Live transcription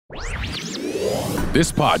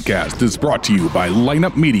This podcast is brought to you by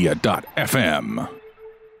lineupmedia.fm.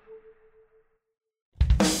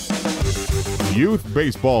 Youth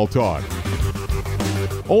Baseball Talk.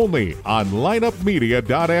 Only on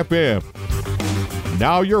lineupmedia.fm.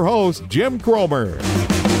 Now your host, Jim Cromer.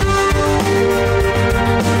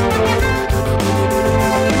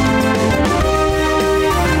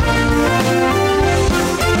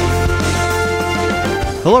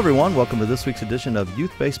 Hello everyone, welcome to this week's edition of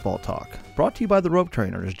Youth Baseball Talk. Brought to you by the Rope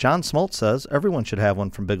Trainers. John Smoltz says everyone should have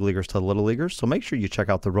one from big leaguers to little leaguers, so make sure you check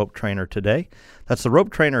out the Rope Trainer today. That's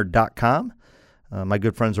theropetrainer.com. My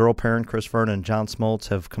good friends Earl Perrin, Chris Vernon, and John Smoltz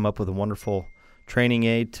have come up with a wonderful training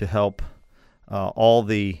aid to help all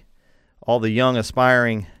the young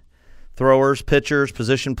aspiring throwers, pitchers,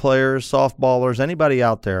 position players, softballers, anybody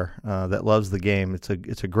out there that loves the game. It's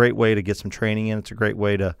a great way to get some training in. It's a great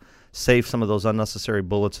way to save some of those unnecessary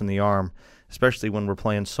bullets in the arm, especially when we're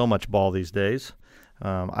playing so much ball these days.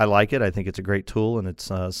 I like it. I think it's a great tool, and it's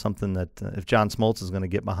something that if John Smoltz is going to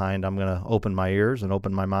get behind, I'm going to open my ears and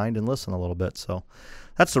open my mind and listen a little bit. So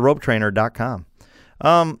that's theropetrainer.com.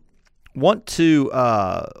 Want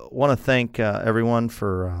to thank everyone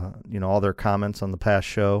for all their comments on the past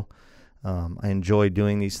show. I enjoy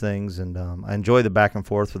doing these things, and I enjoy the back and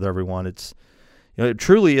forth with everyone. It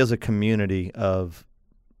truly is a community of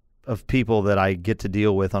people that I get to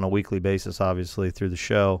deal with on a weekly basis, obviously through the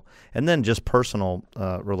show, and then just personal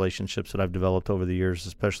relationships that I've developed over the years,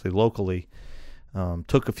 especially locally.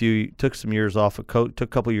 Took a couple years off of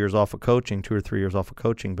coaching, 2 or 3 years off of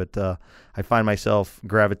coaching, but I find myself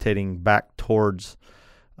gravitating back towards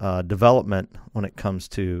development when it comes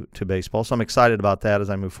to baseball. So I'm excited about that as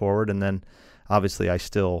I move forward, and then obviously I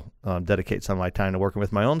still dedicate some of my time to working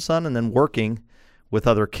with my own son and then working with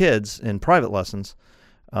other kids in private lessons.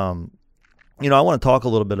 I want to talk a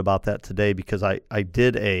little bit about that today because I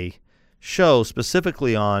did a show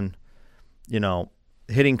specifically on,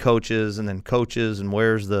 hitting coaches and then coaches and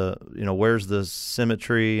where's the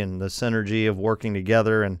symmetry and the synergy of working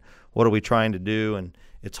together and what are we trying to do. And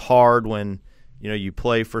it's hard when, you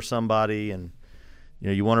play for somebody and,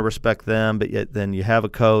 you want to respect them, but yet then you have a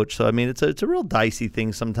coach. So, I mean, it's a real dicey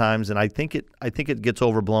thing sometimes, and I think it gets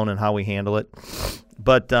overblown in how we handle it.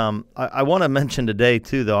 But I want to mention today,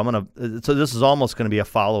 too, though, so this is almost going to be a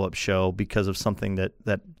follow-up show because of something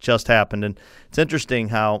that just happened. And it's interesting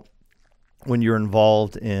how when you're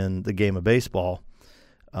involved in the game of baseball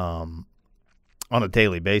on a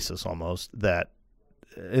daily basis almost,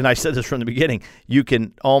 and I said this from the beginning, you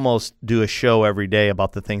can almost do a show every day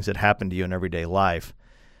about the things that happen to you in everyday life.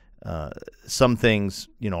 Some things,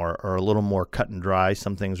 are a little more cut and dry.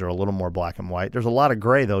 Some things are a little more black and white. There's a lot of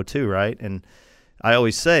gray, though, too, right? And I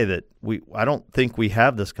always say that I don't think we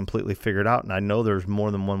have this completely figured out, and I know there's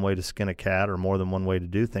more than one way to skin a cat or more than one way to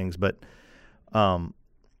do things, but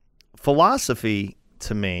philosophy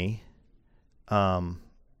to me, to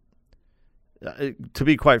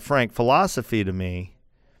be quite frank, philosophy to me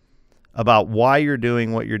about why you're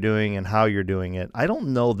doing what you're doing and how you're doing it, I don't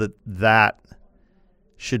know that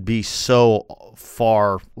should be so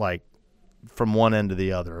far like from one end to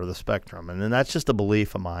the other of the spectrum. And then that's just a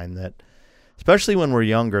belief of mine that, especially when we're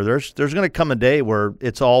younger, there's going to come a day where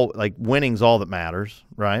it's all like winning's all that matters,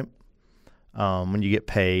 right? When you get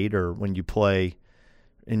paid or when you play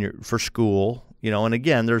for school, and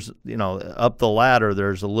again, there's, up the ladder,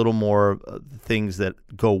 there's a little more things that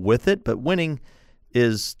go with it, but winning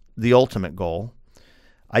is the ultimate goal.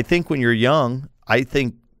 I think when you're young, I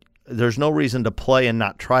think there's no reason to play and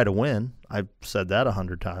not try to win. I've said that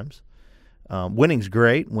 100 times. Winning's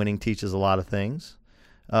great. Winning teaches a lot of things.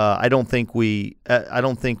 I don't think we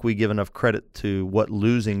give enough credit to what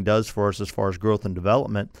losing does for us as far as growth and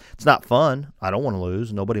development. It's not fun. I don't want to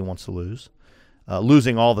lose. Nobody wants to lose.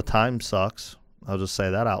 Losing all the time sucks. I'll just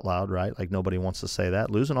say that out loud, right? Like nobody wants to say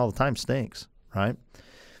that. Losing all the time stinks, right?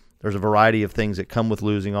 There's a variety of things that come with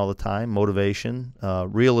losing all the time, motivation,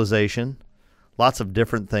 realization, lots of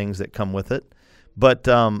different things that come with it. But,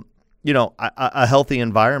 a healthy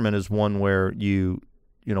environment is one where you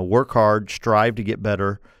work hard, strive to get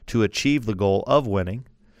better, to achieve the goal of winning.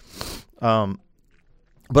 But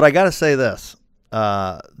I got to say this.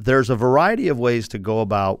 There's a variety of ways to go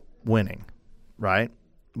about winning, right?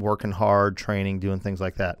 Working hard, training, doing things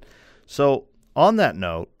like that. So on that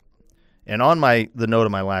note, and on the note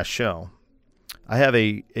of my last show, I have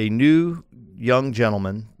a new young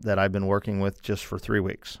gentleman that I've been working with just for 3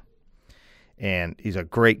 weeks. And he's a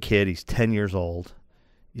great kid. He's 10 years old.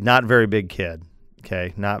 He's not a very big kid,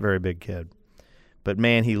 okay? Not very big kid. But,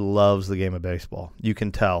 man, he loves the game of baseball. You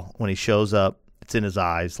can tell when he shows up, it's in his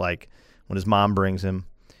eyes. Like when his mom brings him,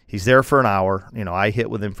 He's there for an hour. I hit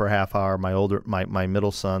with him for a half hour. My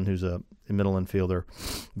middle son, who's a middle infielder,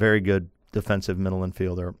 very good defensive middle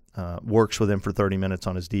infielder, works with him for 30 minutes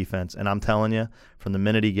on his defense. And I'm telling you, from the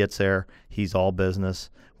minute he gets there, he's all business.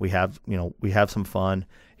 We have some fun.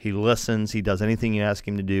 He listens. He does anything you ask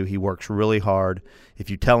him to do. He works really hard. If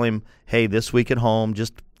you tell him, hey, this week at home,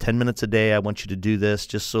 just 10 minutes a day, I want you to do this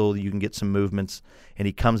just so you can get some movements, and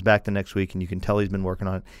he comes back the next week and you can tell he's been working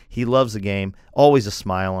on it. He loves the game. Always a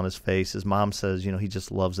smile on his face. His mom says, he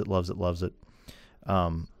just loves it.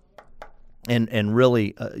 And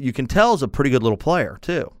really, you can tell he's a pretty good little player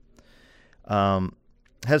too.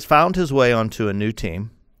 Has found his way onto a new team,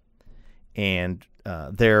 and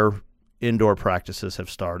their indoor practices have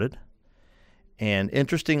started. And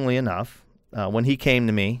interestingly enough, when he came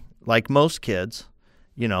to me, like most kids,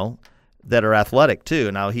 that are athletic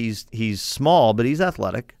too. Now he's small, but he's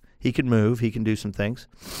athletic. He can move. He can do some things.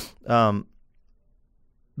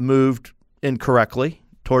 Moved incorrectly,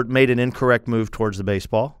 made an incorrect move towards the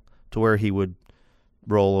baseball, to where he would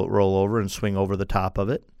roll over and swing over the top of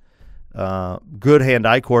it. Good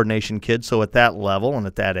hand-eye coordination kid, so at that level and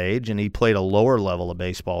at that age, and he played a lower level of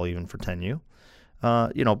baseball even for 10U.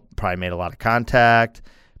 Probably made a lot of contact,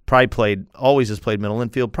 always has played middle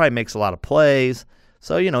infield, probably makes a lot of plays.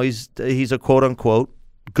 So, he's a quote-unquote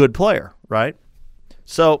good player, right?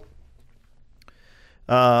 So,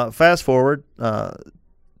 fast forward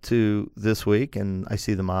to this week, and I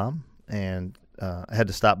see the mom, and I had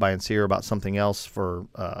to stop by and see her about something else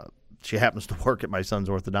she happens to work at my son's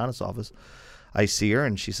orthodontist office. I see her,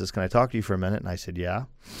 and she says, can I talk to you for a minute? And I said, yeah.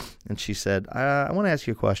 And she said, I want to ask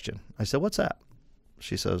you a question. I said, what's that?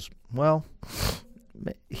 She says, well,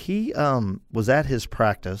 he was at his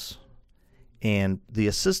practice, and the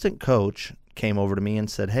assistant coach came over to me and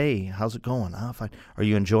said, hey, how's it going? Oh, fine. Are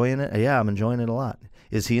you enjoying it? Yeah, I'm enjoying it a lot.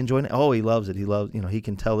 Is he enjoying it? Oh, he loves it. He loves, he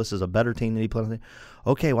can tell this is a better team than he played on.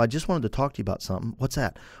 Okay, well, I just wanted to talk to you about something. What's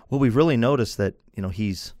that? Well, we've really noticed that,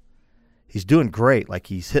 he's doing great. Like,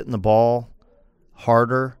 he's hitting the ball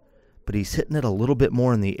harder, but he's hitting it a little bit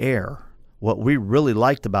more in the air. What we really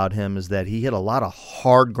liked about him is that he hit a lot of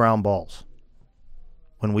hard ground balls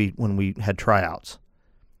when we had tryouts.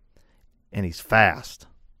 And he's fast.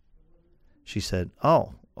 She said,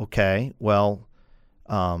 oh, okay. Well,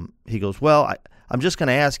 he goes, well, I'm just going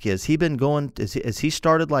to ask you, has he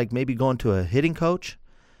started like maybe going to a hitting coach?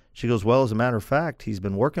 She goes, well, as a matter of fact, he's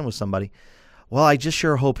been working with somebody. Well, I just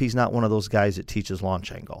sure hope he's not one of those guys that teaches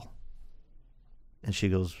launch angle. And she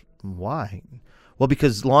goes, why? Well,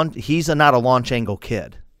 because he's not a launch angle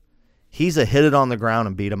kid. He's a hit it on the ground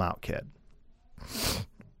and beat him out kid.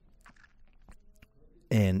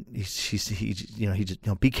 And he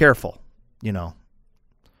just be careful,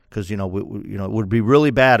 because it would be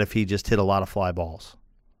really bad if he just hit a lot of fly balls.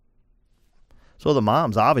 So the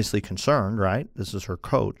mom's obviously concerned, right? This is her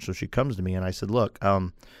coach, so she comes to me and I said, look,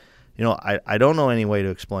 I don't know any way to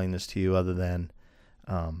explain this to you other than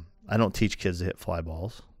I don't teach kids to hit fly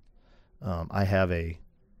balls. I have a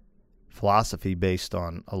philosophy based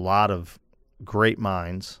on a lot of great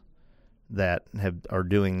minds that are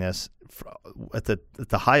doing this at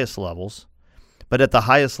the highest levels, but at the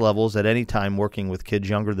highest levels at any time working with kids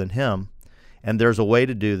younger than him. And there's a way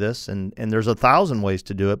to do this, and there's 1,000 ways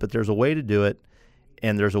to do it, but there's a way to do it,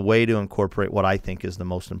 and there's a way to incorporate what I think is the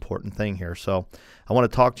most important thing here. So I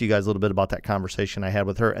want to talk to you guys a little bit about that conversation I had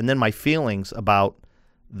with her, and then my feelings about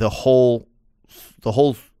the whole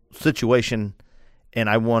situation. And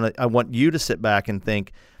I want you to sit back and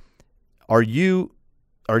think, are you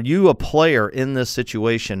a player in this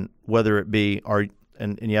situation, whether it be,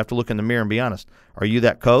 and you have to look in the mirror and be honest, are you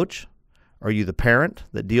that coach? Are you the parent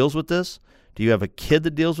that deals with this? Do you have a kid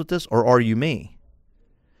that deals with this, or are you me?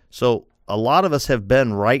 So a lot of us have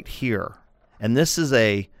been right here, and this is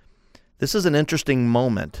an interesting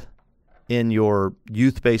moment in your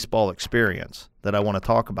youth baseball experience that I want to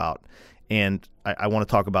talk about. And I want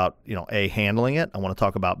to talk about, A, handling it. I want to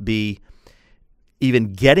talk about, B,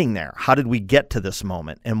 even getting there. How did we get to this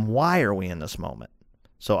moment, and why are we in this moment?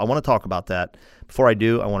 So I want to talk about that. Before I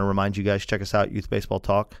do, I want to remind you guys, check us out. Youth Baseball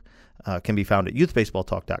Talk can be found at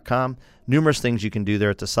youthbaseballtalk.com. Numerous things you can do there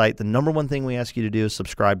at the site. The number one thing we ask you to do is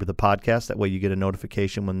subscribe to the podcast. That way you get a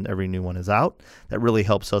notification when every new one is out. That really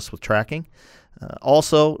helps us with tracking.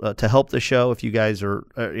 Also, to help the show, if you guys are,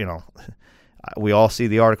 we all see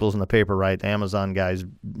the articles in the paper, right? The Amazon guy's,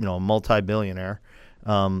 multi-billionaire.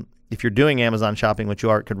 If you're doing Amazon shopping, which you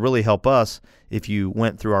are, it could really help us if you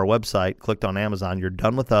went through our website, clicked on Amazon. You're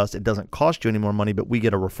done with us. It doesn't cost you any more money, but we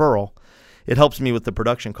get a referral. It helps me with the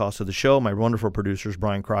production costs of the show. My wonderful producers,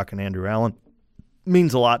 Brian Kroc and Andrew Allen,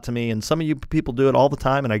 means a lot to me, and some of you people do it all the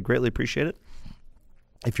time, and I greatly appreciate it.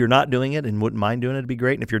 If you're not doing it and wouldn't mind doing it, it'd be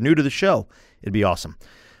great. And if you're new to the show, it'd be awesome.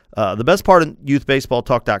 The best part of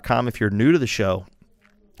youthbaseballtalk.com, if you're new to the show,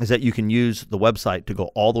 is that you can use the website to go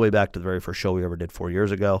all the way back to the very first show we ever did 4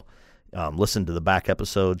 years ago. Listen to the back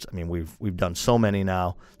episodes. I mean, we've done so many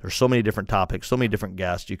now. There's so many different topics, so many different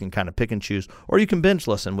guests. You can kind of pick and choose, or you can binge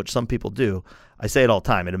listen, which some people do. I say it all the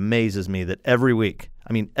time. It amazes me that every week,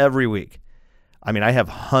 I have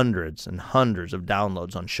hundreds and hundreds of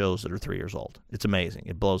downloads on shows that are 3 years old. It's amazing.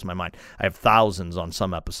 It blows my mind. I have thousands on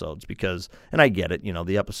some episodes because, and I get it,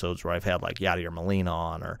 the episodes where I've had like Yadier Molina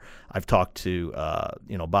on, or I've talked to,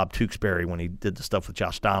 Bob Tewksbury when he did the stuff with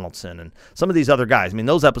Josh Donaldson and some of these other guys. I mean,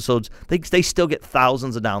 those episodes, they still get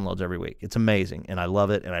thousands of downloads every week. It's amazing, and I love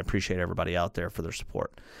it, and I appreciate everybody out there for their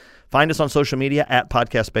support. Find us on social media at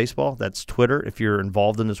Podcast Baseball. That's Twitter. If you're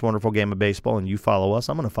involved in this wonderful game of baseball and you follow us,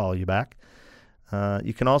 I'm going to follow you back.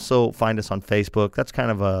 You can also find us on Facebook. That's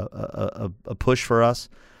kind of a push for us.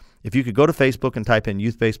 If you could go to Facebook and type in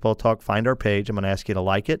Youth Baseball Talk, find our page. I'm going to ask you to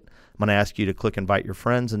like it. I'm going to ask you to click invite your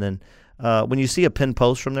friends. And then when you see a pinned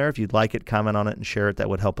post from there, if you'd like it, comment on it and share it. That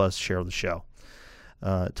would help us share the show.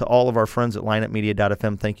 To all of our friends at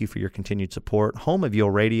lineupmedia.fm, thank you for your continued support. Home of Yo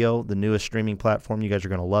Radio, the newest streaming platform. You guys are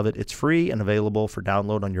going to love it. It's free and available for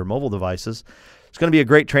download on your mobile devices. It's going to be a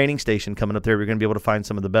great training station coming up there. We're going to be able to find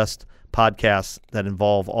some of the best podcasts that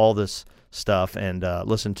involve all this stuff and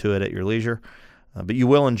listen to it at your leisure. But you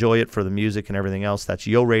will enjoy it for the music and everything else. That's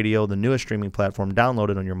Yo Radio, the newest streaming platform. Download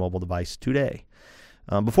it on your mobile device today.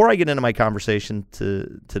 Before I get into my conversation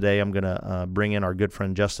today, I'm going to bring in our good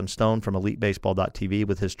friend Justin Stone from EliteBaseball.tv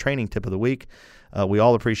with his training tip of the week. We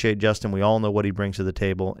all appreciate Justin. We all know what he brings to the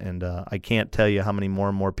table, and I can't tell you how many more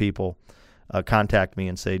and more people contact me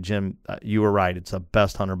and say, Jim, you were right. It's the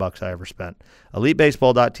best $100 I ever spent.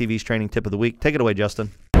 EliteBaseball.tv's training tip of the week. Take it away,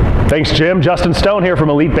 Justin. Thanks, Jim. Justin Stone here from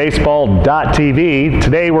EliteBaseball.tv.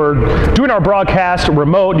 Today we're doing our broadcast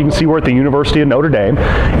remote. You can see we're at the University of Notre Dame,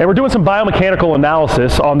 and we're doing some biomechanical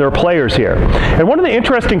analysis on their players here. And one of the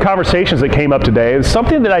interesting conversations that came up today is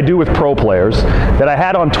something that I do with pro players that I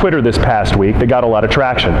had on Twitter this past week that got a lot of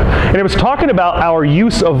traction. And it was talking about our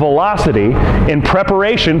use of velocity in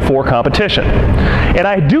preparation for competition. And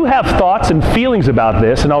I do have thoughts and feelings about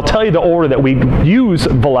this, and I'll tell you the order that we use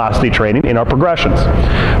velocity training in our progressions.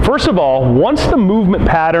 First of all, once the movement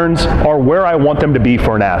patterns are where I want them to be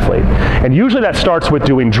for an athlete, and usually that starts with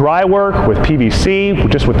doing dry work with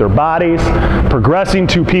PVC, just with their bodies, progressing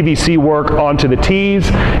to PVC work onto the tees,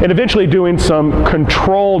 and eventually doing some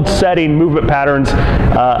controlled setting movement patterns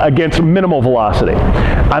against minimal velocity.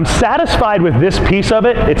 I'm satisfied with this piece of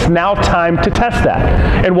it. It's now time to test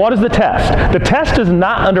that. And what is the test? The test is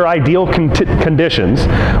not under ideal conditions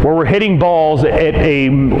where we're hitting balls at a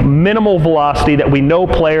minimal velocity that we know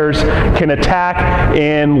players can attack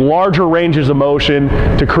in larger ranges of motion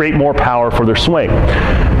to create more power for their swing.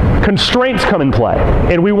 Constraints come in play,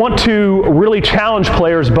 and we want to really challenge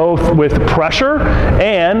players both with pressure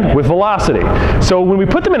and with velocity. So when we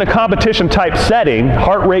put them in a competition type setting,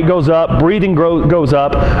 heart rate goes up, breathing goes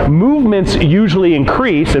up, movements usually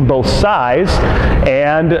increase in both size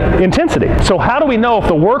and intensity. So how do we know if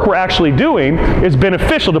the work we're actually doing is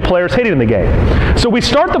beneficial to players hitting in the game? So we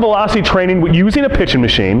start the velocity training using a pitching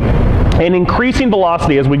machine and increasing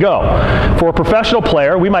velocity as we go. For a professional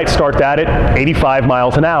player, we might start that at 85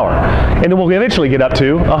 miles an hour. And then we'll eventually get up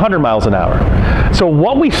to 100 miles an hour. So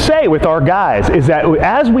what we say with our guys is that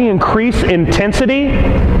as we increase intensity,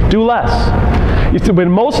 do less. But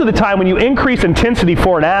most of the time when you increase intensity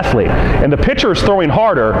for an athlete and the pitcher is throwing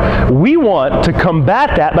harder, we want to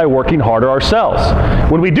combat that by working harder ourselves.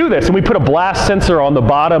 When we do this and we put a blast sensor on the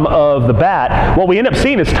bottom of the bat, what we end up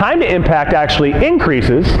seeing is time to impact actually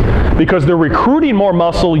increases because they're recruiting more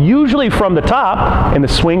muscle, usually from the top, and the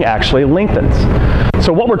swing actually lengthens.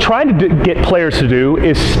 So what we're trying to get players to do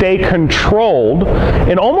is stay controlled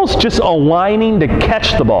and almost just aligning to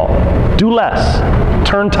catch the ball. Do less.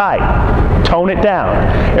 Turn tight. Tone it down.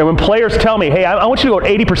 And when players tell me, hey, I want you to go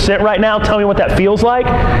at 80% right now, tell me what that feels like,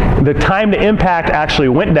 the time to impact actually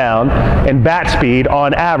went down, and bat speed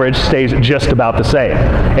on average stays just about the same.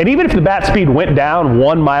 And even if the bat speed went down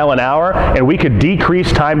 1 mile an hour and we could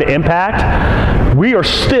decrease time to impact, we are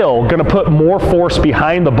still going to put more force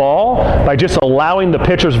behind the ball by just allowing the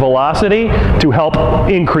pitcher's velocity to help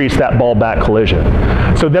increase that ball bat collision.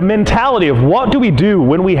 So the mentality of what do we do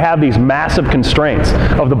when we have these massive constraints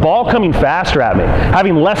of the ball coming faster at me,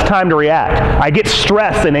 having less time to react. I get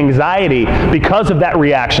stress and anxiety because of that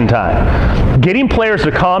reaction time. Getting players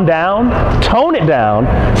to calm down, tone it down,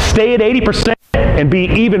 stay at 80%, and be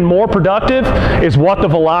even more productive is what the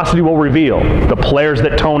velocity will reveal. The players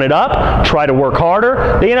that tone it up, try to work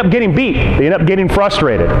harder, they end up getting beat. They end up getting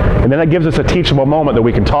frustrated. And then that gives us a teachable moment that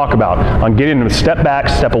we can talk about on getting them to step back,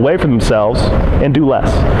 step away from themselves, and do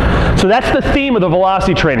less. So that's the theme of the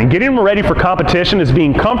velocity training. Getting them ready for competition is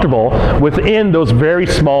being comfortable within those very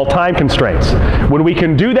small time constraints. When we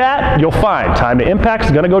can do that, you'll find time to impact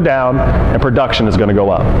is going to go down and production is going to go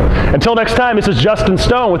up. Until next time, this is Justin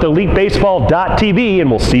Stone with EliteBaseball.tv, and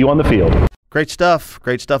we'll see you on the field. Great stuff.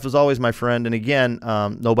 Great stuff as always, my friend. And again,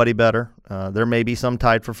 nobody better. There may be some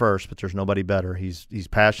tied for first, but there's nobody better. He's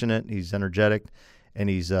passionate, he's energetic, and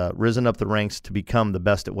he's risen up the ranks to become the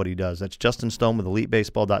best at what he does. That's Justin Stone with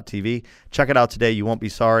EliteBaseball.tv. Check it out today. You won't be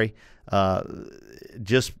sorry.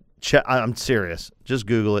 Just check. I'm serious. Just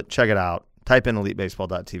Google it. Check it out. Type in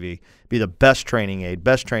EliteBaseball.tv. Be the best training aid,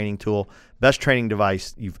 best training tool, best training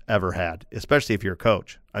device you've ever had, especially if you're a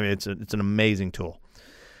coach. I mean, it's an amazing tool.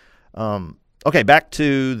 Okay, back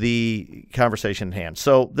to the conversation at hand.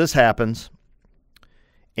 So this happens,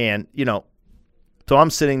 and, so I'm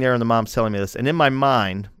sitting there, and the mom's telling me this, and in my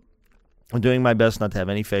mind, I'm doing my best not to have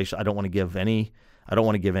any facial. I don't want to give any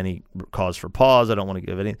cause for pause. I don't want to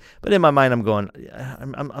give any. But in my mind, I'm going,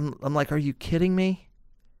 I'm like, are you kidding me?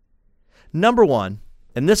 Number one,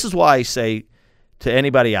 and this is why I say to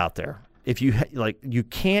anybody out there, if you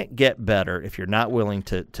can't get better if you're not willing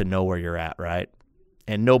to know where you're at, right?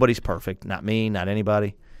 And nobody's perfect, not me, not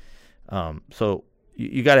anybody. So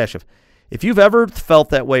you got to ask if you've ever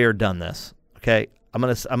felt that way or done this. Okay, I'm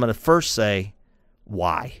gonna first say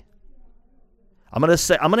why. I'm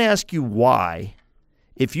gonna ask you why,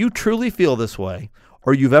 if you truly feel this way,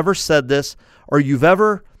 or you've ever said this, or you've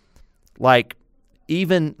ever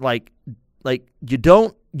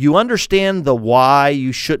you understand the why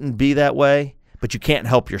you shouldn't be that way, but you can't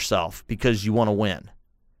help yourself because you want to win.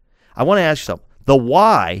 I want to ask you something. The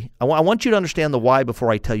why, I want you to understand the why before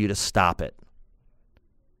I tell you to stop it.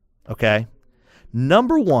 Okay?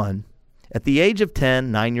 Number one, at the age of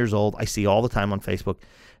 10, 9 years old, I see all the time on Facebook,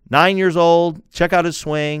 9 years old, check out his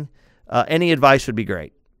swing. Any advice would be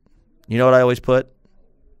great. You know what I always put?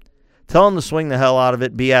 Tell him to swing the hell out of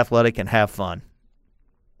it, be athletic, and have fun.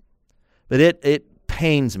 But it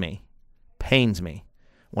pains me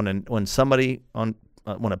when somebody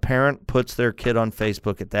when a parent puts their kid on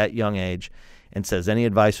Facebook at that young age and says any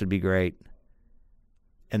advice would be great,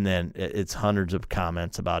 and then it's hundreds of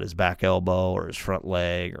comments about his back elbow or his front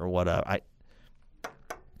leg or whatever.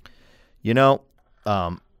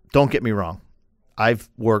 Don't get me wrong. I've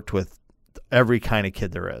worked with every kind of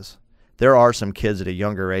kid there is. There are some kids at a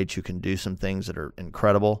younger age who can do some things that are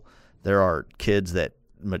incredible. There are kids that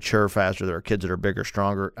mature faster. There are kids that are bigger,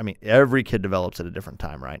 stronger. I mean, every kid develops at a different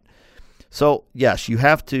time, right? So, yes, you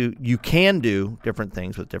can do different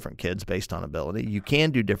things with different kids based on ability. You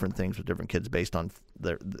can do different things with different kids based on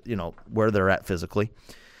where they're at physically.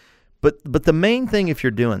 But the main thing, if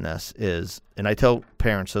you're doing this, is, and I tell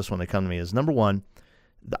parents this when they come to me, is number one,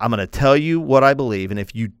 I'm going to tell you what I believe, and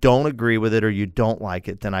if you don't agree with it or you don't like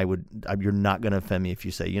it, then you're not going to offend me if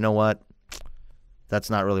you say, you know what,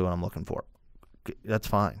 that's not really what I'm looking for. That's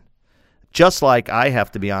fine. Just like I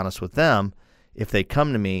have to be honest with them. If they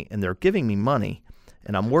come to me and they're giving me money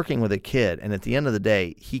and I'm working with a kid, and at the end of the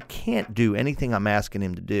day, he can't do anything I'm asking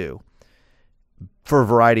him to do for a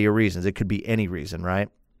variety of reasons. It could be any reason, right?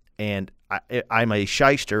 And I'm a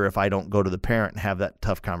shyster if I don't go to the parent and have that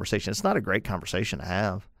tough conversation. It's not a great conversation to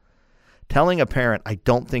have. Telling a parent, I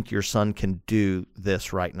don't think your son can do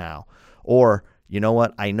this right now. Or, you know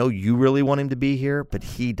what, I know you really want him to be here, but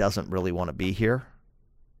he doesn't really want to be here.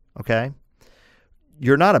 Okay?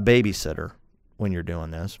 You're not a babysitter when you're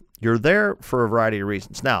doing this. You're there for a variety of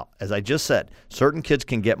reasons. Now, as I just said, certain kids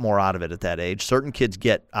can get more out of it at that age. Certain kids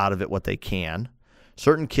get out of it what they can.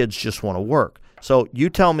 Certain kids just want to work. So you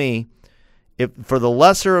tell me, if for the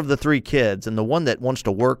lesser of the three kids and the one that wants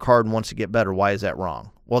to work hard and wants to get better, why is that wrong?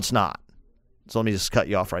 Well, it's not. So let me just cut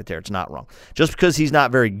you off right there. It's not wrong. Just because he's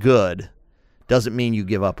not very good doesn't mean you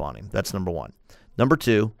give up on him. That's number one. Number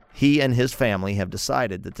two, he and his family have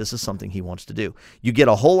decided that this is something he wants to do. You get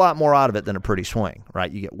a whole lot more out of it than a pretty swing,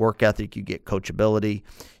 right? You get work ethic, you get coachability,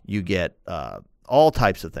 you get all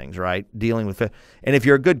types of things, right? Dealing with it. And if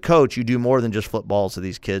you're a good coach, you do more than just flip balls to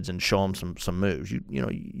these kids and show them some moves.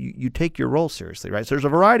 You take your role seriously, right? So there's a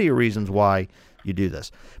variety of reasons why you do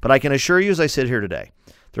this. But I can assure you, as I sit here today,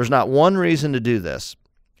 there's not one reason to do this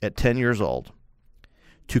at 10 years old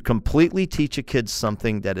to completely teach a kid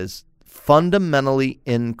something that is fundamentally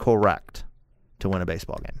incorrect to win a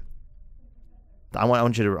baseball game. I'm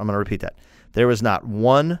going to repeat that. There is not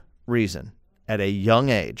one reason at a young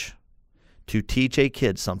age to teach a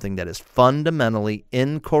kid something that is fundamentally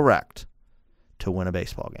incorrect to win a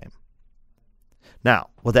baseball game. Now,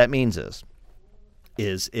 what that means is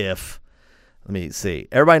if, let me see,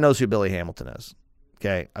 everybody knows who Billy Hamilton is,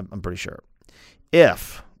 okay? I'm pretty sure.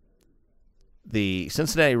 If the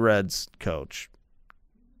Cincinnati Reds coach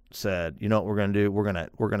said, you know what we're going to do? We're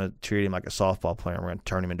going to treat him like a softball player. We're going to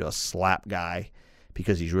turn him into a slap guy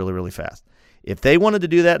because he's really, really fast. If they wanted to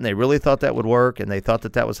do that and they really thought that would work and they thought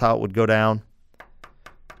that was how it would go down,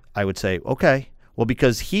 I would say, okay. Well,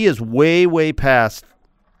 because he is way, way past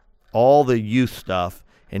all the youth stuff,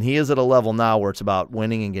 and he is at a level now where it's about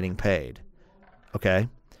winning and getting paid, okay?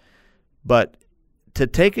 But to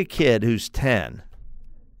take a kid who's 10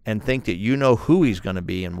 and think that you know who he's going to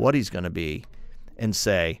be and what he's going to be and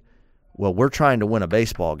say, well, we're trying to win a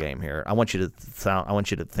baseball game here. I want you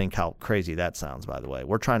to think how crazy that sounds, by the way.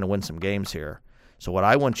 We're trying to win some games here. So what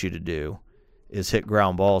I want you to do is hit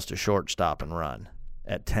ground balls to shortstop and run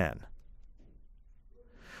at 10.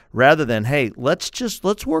 Rather than, hey,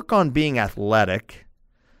 let's work on being athletic.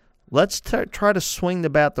 Let's try to swing the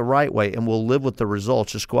bat the right way, and we'll live with the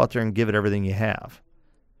results. Just go out there and give it everything you have.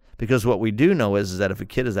 Because what we do know is that if a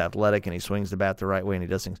kid is athletic and he swings the bat the right way and he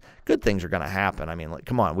does things, good things are going to happen. I mean, like,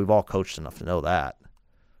 come on, we've all coached enough to know that.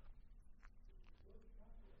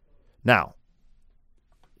 Now,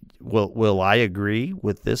 will I agree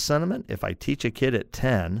with this sentiment? If I teach a kid at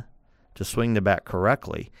 10 to swing the bat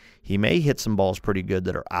correctly, he may hit some balls pretty good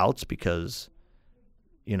that are outs because,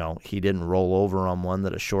 you know, he didn't roll over on one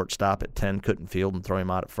that a shortstop at 10 couldn't field and throw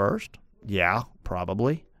him out at first. Yeah,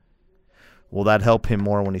 probably. Will that help him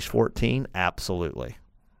more when he's 14? Absolutely.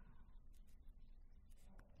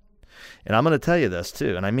 And I'm going to tell you this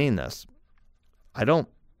too, and I mean this. I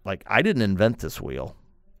didn't invent this wheel,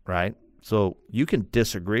 right? So you can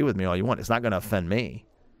disagree with me all you want. It's not going to offend me,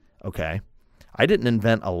 okay? I didn't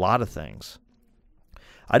invent a lot of things.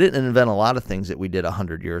 I didn't invent a lot of things that we did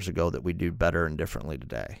 100 years ago that we do better and differently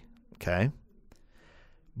today, okay?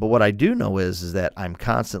 But what I do know is that I'm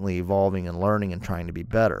constantly evolving and learning and trying to be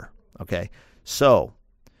better, okay? So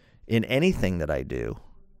in anything that I do,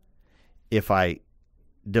 if I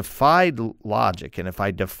defied logic and if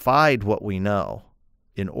I defied what we know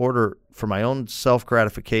in order for my own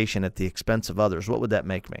self-gratification at the expense of others, what would that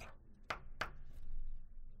make me?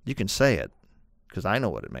 You can say it, because I know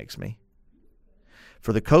what it makes me.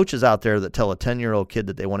 For the coaches out there that tell a 10-year-old kid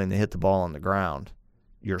that they want him to hit the ball on the ground,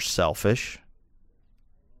 you're selfish,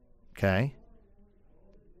 okay?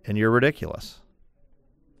 And you're ridiculous.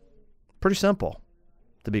 Pretty simple,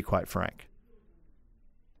 to be quite frank,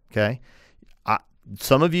 okay?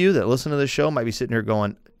 Some of you that listen to this show might be sitting here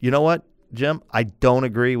going, you know what, Jim, I don't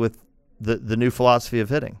agree with the new philosophy of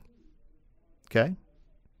hitting, okay?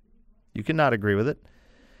 You cannot agree with it.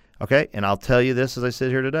 Okay, and I'll tell you this as I sit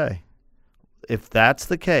here today. If that's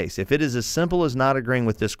the case, if it is as simple as not agreeing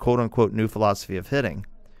with this quote-unquote new philosophy of hitting,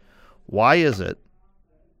 why is it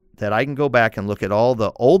that I can go back and look at all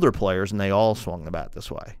the older players and they all swung the bat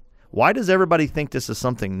this way? Why does everybody think this is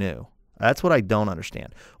something new? That's what I don't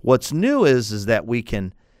understand. What's new is that we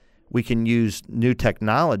can use new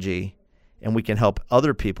technology and we can help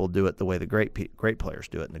other people do it the way the great players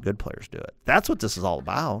do it and the good players do it. That's what this is all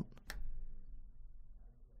about.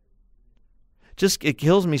 Just, it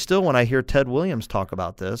kills me still when I hear Ted Williams talk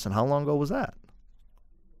about this, and how long ago was that?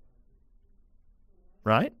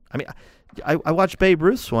 Right? I mean, I watched Babe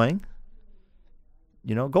Ruth swing.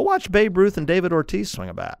 You know, go watch Babe Ruth and David Ortiz swing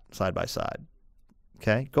a bat side by side.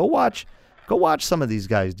 Okay? Go watch some of these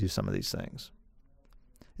guys do some of these things.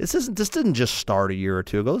 This didn't just start a year or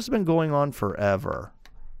two ago. This has been going on forever.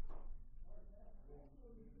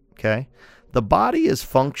 Okay? The body is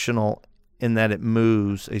functional in that it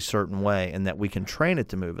moves a certain way and that we can train it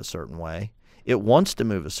to move a certain way. It wants to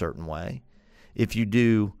move a certain way. If you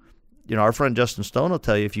do, you know, our friend Justin Stone will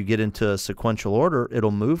tell you if you get into a sequential order, it'll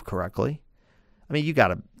move correctly. I mean, you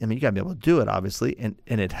gotta be able to do it, obviously, and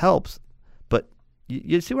it helps. But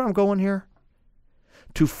you see where I'm going here?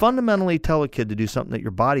 To fundamentally tell a kid to do something that your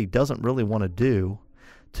body doesn't really want to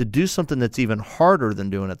do something that's even harder than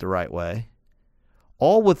doing it the right way,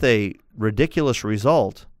 all with a ridiculous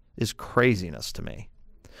result, is craziness to me.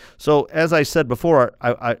 So as I said before,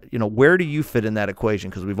 I where do you fit in that equation?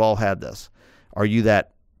 Because we've all had this. Are you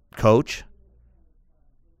that coach?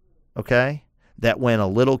 Okay, that when a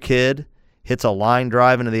little kid hits a line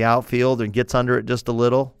drive into the outfield and gets under it just a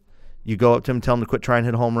little, you go up to him and tell him to quit trying to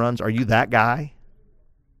hit home runs? Are you that guy?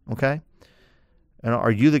 Okay, and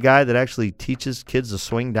are you the guy that actually teaches kids to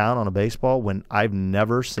swing down on a baseball when I've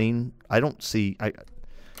never seen? I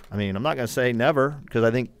mean, I'm not going to say never, because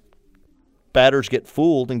I think batters get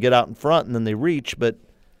fooled and get out in front and then they reach, but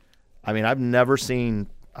I mean, I've never seen.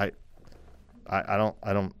 I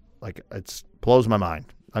don't like. It blows my mind.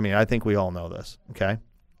 I mean, I think we all know this. Okay.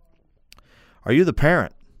 Are you the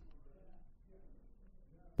parent?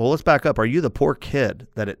 Well, let's back up. Are you the poor kid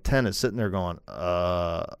that at 10 is sitting there going,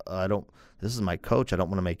 this is my coach. I don't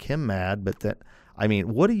want to make him mad. But that, I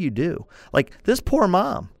mean, what do you do? Like this poor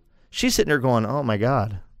mom, she's sitting there going, oh my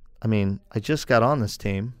God. I mean, I just got on this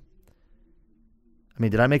team. I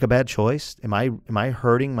mean, did I make a bad choice? Am I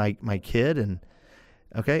hurting my kid? And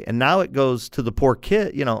okay, and now it goes to the poor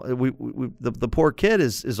kid. You know, the poor kid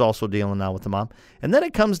is also dealing now with the mom, and then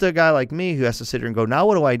it comes to a guy like me who has to sit here and go, now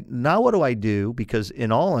what do I do? Because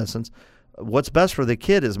in all essence, what's best for the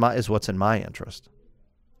kid is what's in my interest.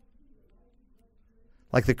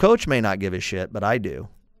 Like the coach may not give a shit, but I do.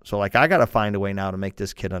 So like I got to find a way now to make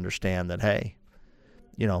this kid understand that, hey,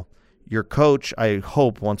 you know, your coach, I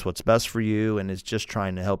hope, wants what's best for you and is just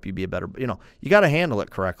trying to help you be a better, you know, you got to handle it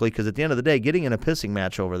correctly because at the end of the day, getting in a pissing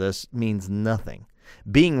match over this means nothing.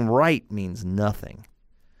 Being right means nothing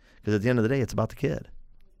because at the end of the day, it's about the kid.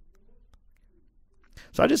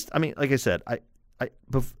 So like I said,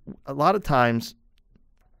 a lot of times,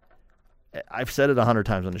 I've said it 100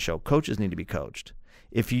 times on the show, coaches need to be coached.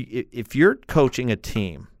 If you're coaching a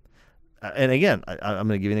team, and again, I'm going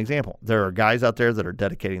to give you an example. There are guys out there that are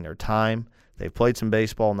dedicating their time. They've played some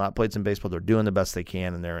baseball, not played some baseball. They're doing the best they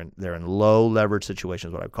can, and they're in low leverage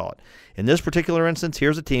situations, what I call it. In this particular instance,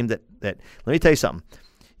 here's a team that let me tell you something.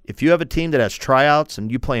 If you have a team that has tryouts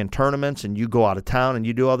and you play in tournaments and you go out of town and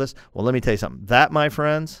you do all this, well, let me tell you something. That, my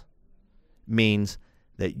friends, means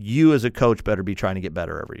that you as a coach better be trying to get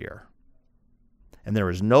better every year. And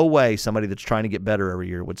there is no way somebody that's trying to get better every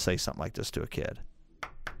year would say something like this to a kid.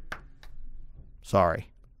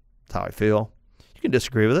 Sorry. That's how I feel. You can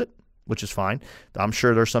disagree with it, which is fine. I'm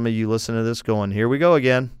sure there's some of you listening to this going, here we go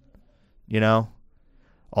again. You know,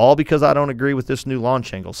 all because I don't agree with this new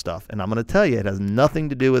launch angle stuff. And I'm going to tell you, it has nothing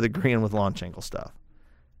to do with agreeing with launch angle stuff.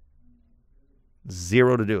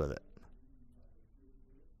 Zero to do with it.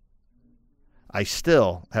 I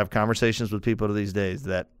still have conversations with people these days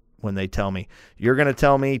that when they tell me, you're going to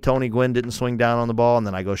tell me Tony Gwynn didn't swing down on the ball, and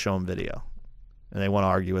then I go show them video. And they want to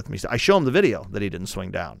argue with me. So I show them the video that he didn't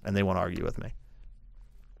swing down, and they want to argue with me.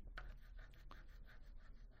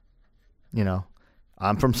 You know,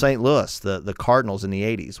 I'm from St. Louis, the Cardinals in the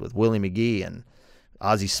 80s with Willie McGee and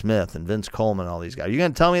Ozzie Smith and Vince Coleman and all these guys. Are you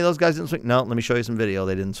going to tell me those guys didn't swing? No, let me show you some video.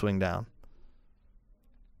 They didn't swing down.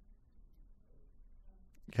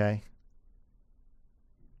 Okay?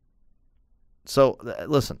 So,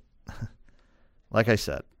 listen, like I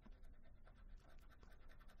said,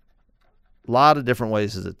 a lot of different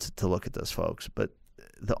ways to look at this, folks, but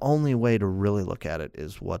the only way to really look at it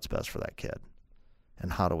is what's best for that kid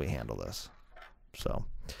and how do we handle this. So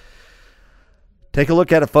take a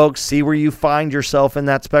look at it, folks. See where you find yourself in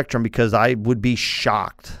that spectrum because I would be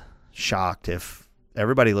shocked if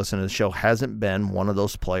everybody listening to the show hasn't been one of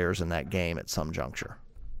those players in that game at some juncture.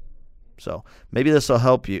 So maybe this will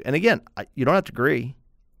help you. And again, you don't have to agree.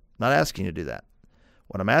 I'm not asking you to do that.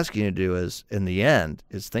 What I'm asking you to do is, in the end,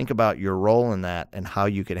 is think about your role in that and how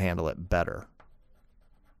you could handle it better.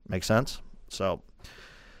 Make sense? So,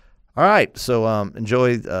 all right. So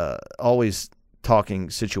enjoy always talking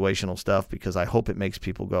situational stuff because I hope it makes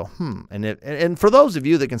people go, And for those of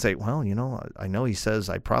you that can say, well, you know, I know he says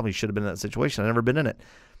I probably should have been in that situation. I've never been in it.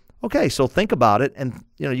 Okay, so think about it. And,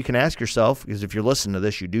 you know, you can ask yourself, because if you're listening to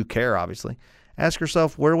this, you do care, obviously. Ask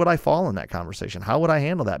yourself, where would I fall in that conversation? How would I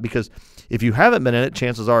handle that? Because if you haven't been in it,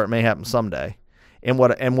 chances are it may happen someday. And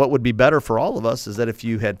what would be better for all of us is that if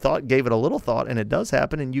you had gave it a little thought, and it does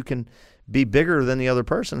happen, and you can be bigger than the other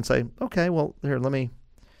person and say, okay, well, here, let me,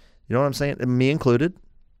 you know what I'm saying? And me included.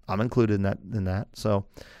 I'm included in that. So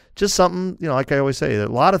just something, you know, like I always say, a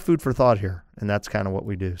lot of food for thought here, and that's kind of what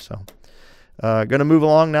we do. So going to move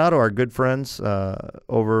along now to our good friends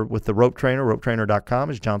over with the Rope Trainer,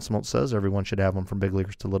 ropetrainer.com. As John Smoltz says, everyone should have one from big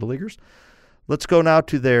leaguers to little leaguers. Let's go now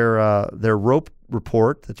to their rope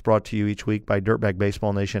report that's brought to you each week by Dirtbag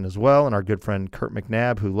Baseball Nation as well, and our good friend Kurt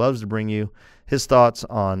McNabb, who loves to bring you his thoughts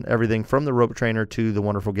on everything from the Rope Trainer to the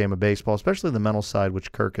wonderful game of baseball, especially the mental side,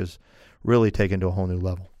 which Kirk has really taken to a whole new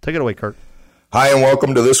level. Take it away, Kirk. Hi, and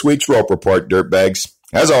welcome to this week's Rope Report, Dirtbags.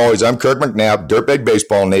 As always, I'm Kirk McNabb, Dirtbag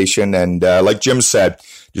Baseball Nation, and like Jim said,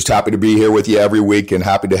 just happy to be here with you every week and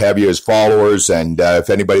happy to have you as followers. And if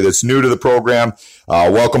anybody that's new to the program,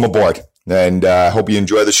 welcome aboard, and I hope you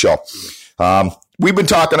enjoy the show. We've been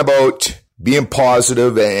talking about being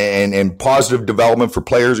positive and positive development for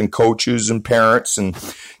players and coaches and parents, and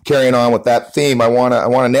carrying on with that theme, I want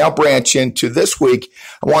to now branch into this week.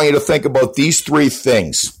 I want you to think about these three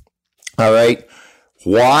things. All right.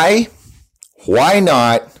 Why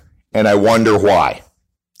not, and I wonder why.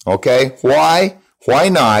 Okay? Why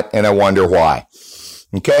not, and I wonder why.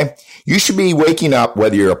 Okay? You should be waking up,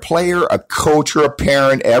 whether you're a player, a coach, or a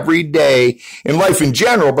parent, every day in life in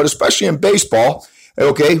general, but especially in baseball,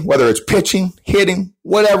 okay, whether it's pitching, hitting,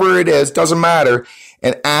 whatever it is, doesn't matter,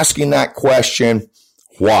 and asking that question,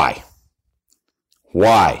 why?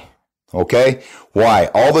 Why? Okay? Why?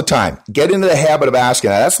 All the time. Get into the habit of asking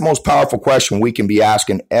that. That's the most powerful question we can be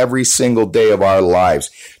asking every single day of our lives.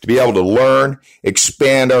 To be able to learn,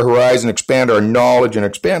 expand our horizon, expand our knowledge, and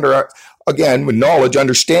expand our, again, with knowledge,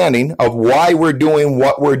 understanding of why we're doing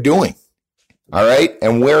what we're doing. All right?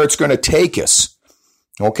 And where it's going to take us.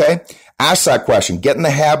 Okay? Ask that question. Get in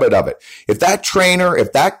the habit of it. If that trainer,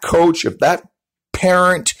 if that coach, if that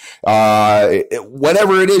parent,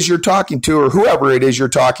 whatever it is you're talking to, or whoever it is you're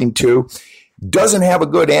talking to, doesn't have a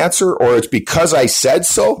good answer, or it's because I said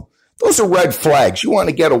so, those are red flags. You want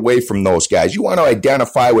to get away from those guys. You want to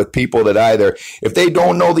identify with people that either, if they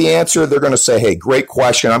don't know the answer, they're going to say, hey, great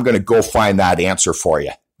question. I'm going to go find that answer for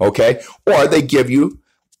you. Okay? Or they give you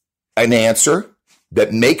an answer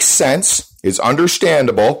that makes sense, is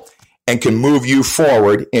understandable, and can move you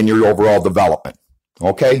forward in your overall development.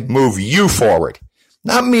 Okay? Move you forward.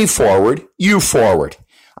 Not me forward, you forward.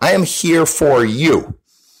 I am here for you.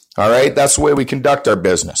 All right? That's the way we conduct our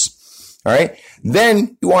business. All right?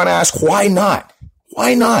 Then you want to ask, why not?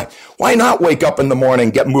 Why not? Why not wake up in the morning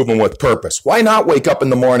and get moving with purpose? Why not wake up in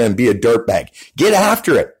the morning and be a dirtbag? Get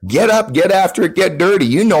after it. Get up, get after it, get dirty.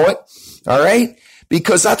 You know it. All right?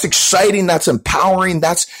 Because that's exciting, that's empowering,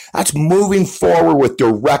 that's moving forward with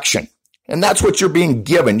direction. And that's what you're being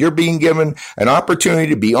given. You're being given an opportunity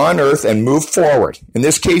to be on earth and move forward. In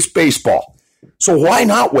this case, baseball. So why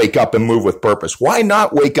not wake up and move with purpose? Why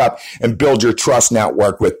not wake up and build your trust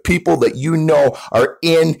network with people that you know are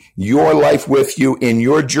in your life with you, in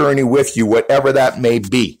your journey with you, whatever that may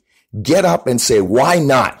be? Get up and say, why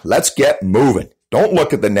not? Let's get moving. Don't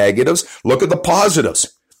look at the negatives. Look at the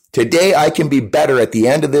positives. Today, I can be better at the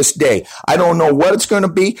end of this day. I don't know what it's going to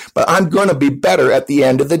be, but I'm going to be better at the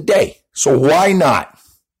end of the day. So why not?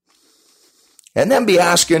 And then be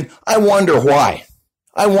asking, I wonder why.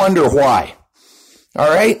 I wonder why. All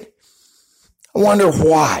right? I wonder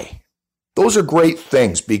why. Those are great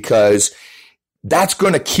things because that's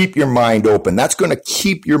going to keep your mind open. That's going to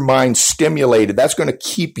keep your mind stimulated. That's going to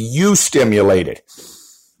keep you stimulated.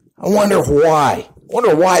 I wonder why. I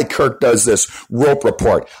wonder why Kirk does this rope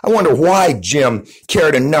report. I wonder why Jim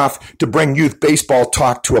cared enough to bring Youth Baseball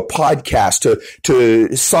Talk to a podcast,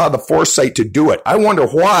 to saw the foresight to do it. I wonder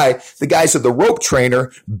why the guys at the Rope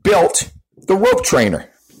Trainer built the Rope Trainer.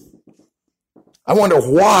 I wonder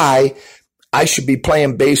why I should be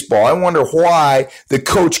playing baseball. I wonder why the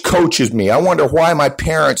coach coaches me. I wonder why my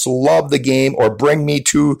parents love the game or bring me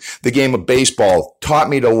to the game of baseball, taught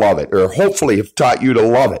me to love it, or hopefully have taught you to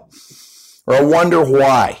love it. Or I wonder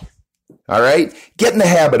why. All right? Get in the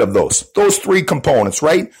habit of those three components,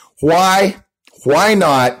 right? Why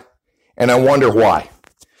not, and I wonder why.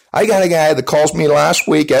 I got a guy that calls me last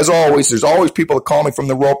week, as always. There's always people that call me from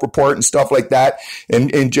the Rope Report and stuff like that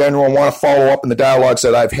in general and want to follow up in the dialogues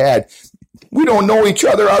that I've had. We don't know each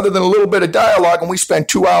other other than a little bit of dialogue, and we spend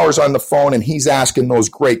 2 hours on the phone, and he's asking those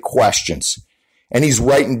great questions. And he's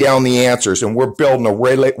writing down the answers, and we're building a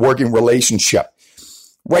working relationship.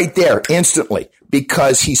 Right there, instantly,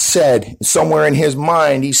 because he said, somewhere in his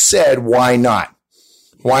mind, he said, why not?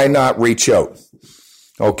 Why not reach out?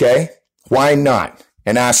 Okay? Why not?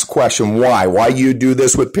 And ask the question, why? Why you do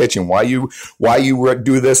this with pitching? Why you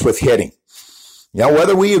do this with hitting? You know,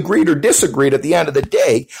 whether we agreed or disagreed at the end of the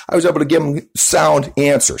day, I was able to give him sound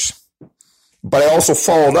answers. But I also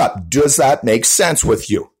followed up. Does that make sense with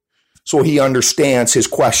you? So he understands his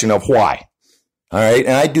question of why. All right.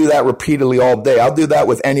 And I do that repeatedly all day. I'll do that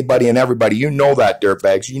with anybody and everybody. You know that,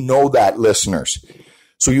 dirtbags. You know that, listeners.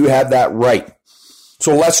 So you have that right.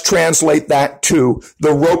 So let's translate that to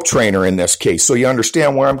the Rope Trainer in this case. So you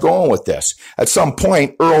understand where I'm going with this. At some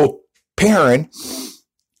point, Earl Perrin,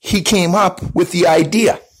 he came up with the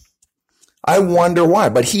idea. I wonder why,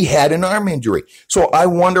 but he had an arm injury. So I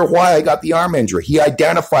wonder why I got the arm injury. He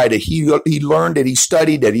identified it. He learned it. He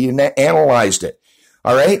studied it. He analyzed it.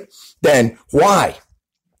 All right. Then why?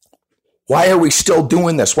 Why are we still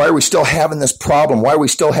doing this? Why are we still having this problem? Why are we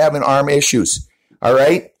still having arm issues? All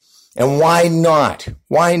right. And why not?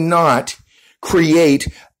 Why not create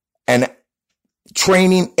an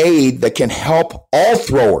training aid that can help all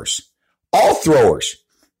throwers,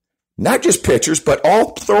 not just pitchers, but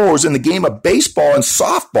all throwers in the game of baseball and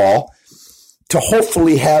softball to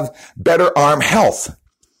hopefully have better arm health.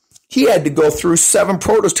 He had to go through 7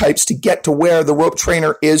 prototypes to get to where the rope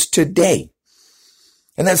trainer is today.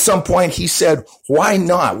 And at some point he said, why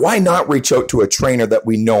not? Why not reach out to a trainer that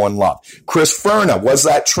we know and love? Chris Ferna was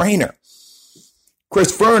that trainer.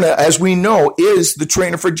 Chris Ferna, as we know, is the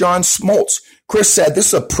trainer for John Smoltz. Chris said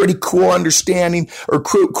this is a pretty cool understanding or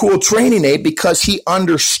cool training aid because he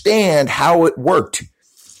understand how it worked.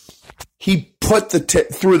 He put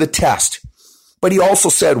through the test. But he also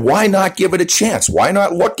said, why not give it a chance? Why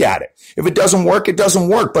not look at it? If it doesn't work, it doesn't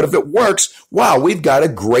work. But if it works, wow, we've got a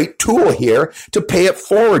great tool here to pay it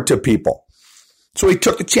forward to people. So he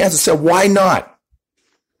took the chance and said, why not?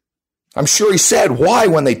 I'm sure he said why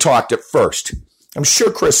when they talked at first. I'm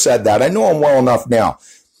sure Chris said that. I know him well enough now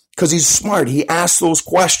because he's smart. He asked those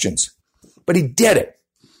questions, but he did it.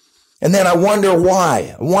 And then I wonder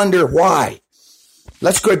why.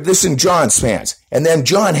 Let's go this in John's fans. And then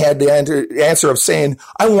John had the answer of saying,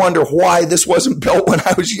 I wonder why this wasn't built when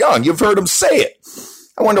I was young. You've heard him say it.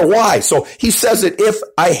 I wonder why. So he says that if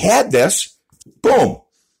I had this, boom,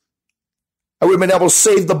 I would have been able to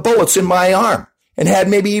save the bullets in my arm and had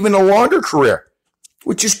maybe even a longer career,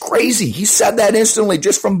 which is crazy. He said that instantly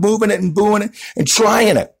just from moving it and booing it and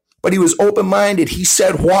trying it. But he was open-minded. He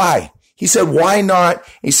said, why? He said, why not?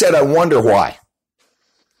 He said, I wonder why.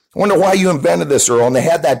 I wonder why you invented this, Earl, and they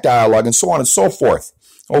had that dialogue and so on and so forth.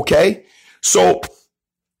 Okay? So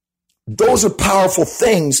those are powerful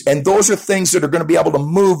things, and those are things that are going to be able to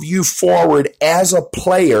move you forward as a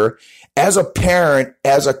player, as a parent,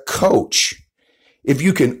 as a coach. If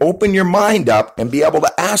you can open your mind up and be able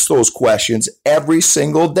to ask those questions every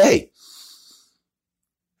single day.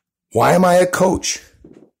 Why am I a coach?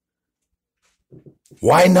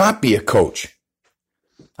 Why not be a coach?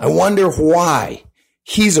 I wonder why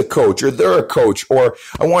he's a coach or they're a coach, or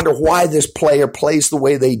I wonder why this player plays the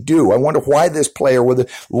way they do. I wonder why this player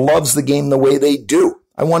loves the game the way they do.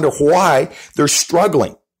 I wonder why they're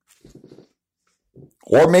struggling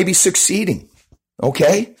or maybe succeeding.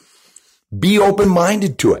 Okay? Be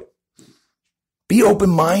open-minded to it. Be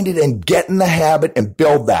open-minded and get in the habit and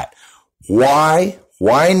build that. Why?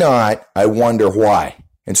 Why not? I wonder why.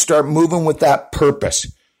 And start moving with that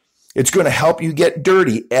purpose. It's going to help you get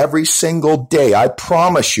dirty every single day. I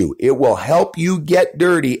promise you, it will help you get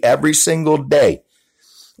dirty every single day.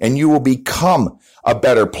 And you will become a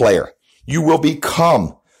better player. You will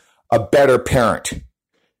become a better parent.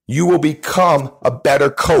 You will become a better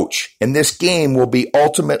coach. And this game will be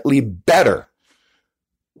ultimately better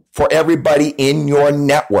for everybody in your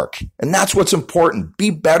network. And that's what's important. Be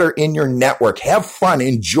better in your network. Have fun.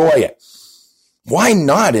 Enjoy it. Why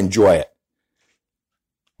not enjoy it?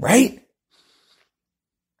 Right?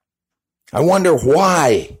 I wonder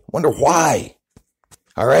why.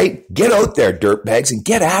 All right? Get out there, dirtbags, and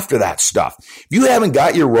get after that stuff. If you haven't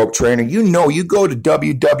got your rope trainer, you go to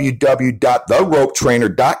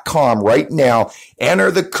www.theropetrainer.com right now. Enter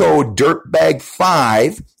the code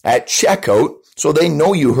DIRTBAG5 at checkout so they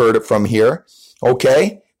know you heard it from here.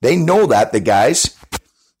 Okay? They know that, the guys.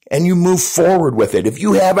 And you move forward with it. If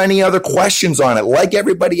you have any other questions on it, like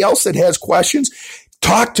everybody else that has questions,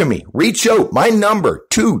 talk to me. Reach out. My number,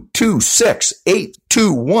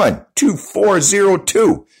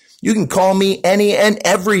 226-821-2402. You can call me any and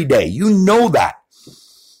every day. You know that.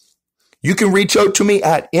 You can reach out to me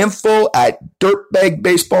at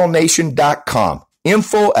info@dirtbagbaseballnation.com.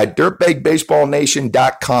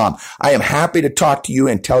 info@dirtbagbaseballnation.com. I am happy to talk to you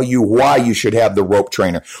and tell you why you should have the rope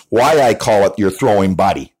trainer, why I call it your throwing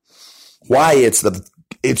buddy, why it's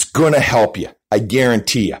going to help you. I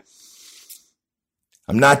guarantee you.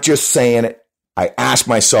 I'm not just saying it. I ask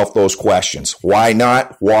myself those questions. Why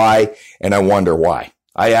not? Why? And I wonder why.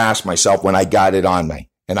 I ask myself when I got it on me.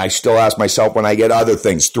 And I still ask myself when I get other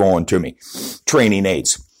things thrown to me, training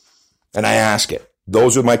aids. And I ask it.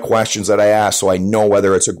 Those are my questions that I ask so I know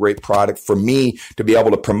whether it's a great product for me to be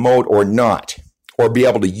able to promote or not, or be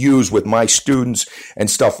able to use with my students and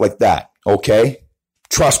stuff like that. Okay?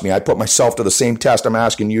 Trust me, I put myself to the same test I'm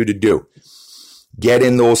asking you to do. Get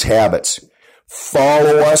in those habits.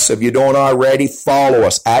 Follow us. If you don't already, follow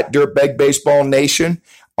us at Dirtbag Baseball Nation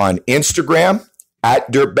on Instagram, at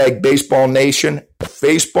Dirtbag Baseball Nation,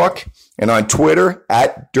 Facebook, and on Twitter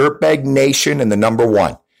at Dirtbag Nation and the number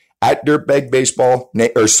 1. At Dirtbag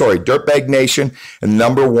Dirtbag Nation and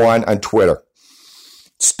number 1 on Twitter.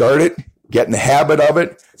 Start it, get in the habit of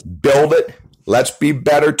it, build it. Let's be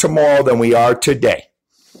better tomorrow than we are today.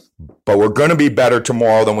 But we're going to be better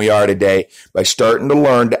tomorrow than we are today by starting to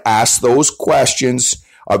learn to ask those questions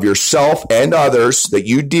of yourself and others that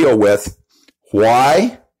you deal with.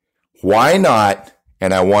 Why? Why not?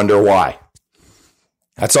 And I wonder why.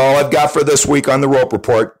 That's all I've got for this week on the Rope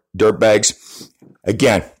Report, Dirtbags.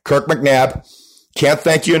 Again, Kirk McNabb, can't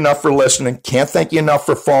thank you enough for listening. Can't thank you enough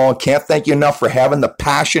for following. Can't thank you enough for having the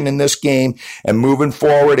passion in this game and moving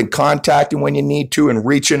forward and contacting when you need to and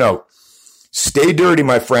reaching out. Stay dirty,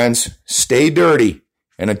 my friends. Stay dirty.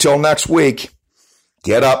 And until next week,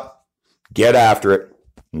 get up, get after it,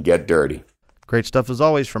 and get dirty. Great stuff as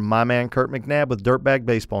always from my man Kurt McNabb with Dirtbag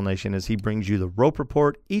Baseball Nation as he brings you the Rope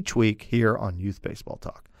Report each week here on Youth Baseball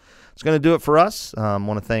Talk. It's going to do it for us. I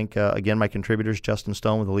want to thank, again, my contributors, Justin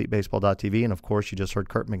Stone with EliteBaseball.tv, and, of course, you just heard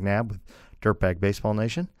Kurt McNabb with Dirtbag Baseball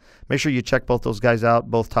Nation. Make sure you check both those guys out,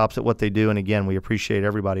 both tops at what they do. And, again, we appreciate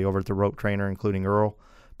everybody over at the Rope Trainer, including Earl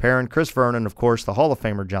Perrin, Chris Vernon, of course, the Hall of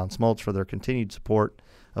Famer John Smoltz for their continued support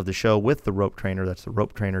of the show with the Rope Trainer. That's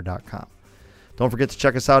theropetrainer.com. Don't forget to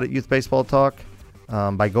check us out at Youth Baseball Talk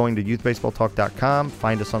by going to youthbaseballtalk.com.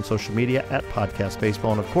 Find us on social media at Podcast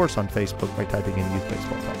Baseball, and, of course, on Facebook by typing in Youth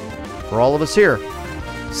Baseball Talk. For all of us here,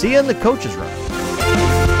 see you in the coaches' room.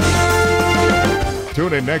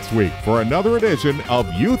 Tune in next week for another edition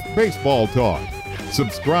of Youth Baseball Talk.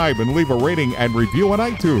 Subscribe and leave a rating and review on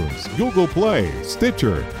iTunes, Google Play,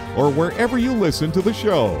 Stitcher, or wherever you listen to the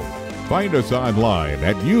show. Find us online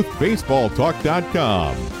at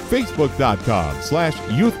youthbaseballtalk.com,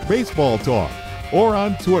 facebook.com/youthbaseballtalk, or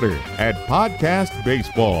on Twitter at Podcast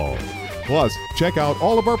Baseball. Plus, check out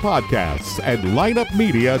all of our podcasts at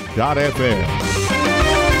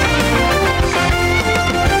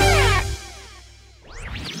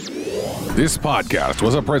lineupmedia.fm. This podcast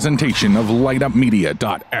was a presentation of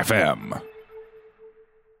lineupmedia.fm.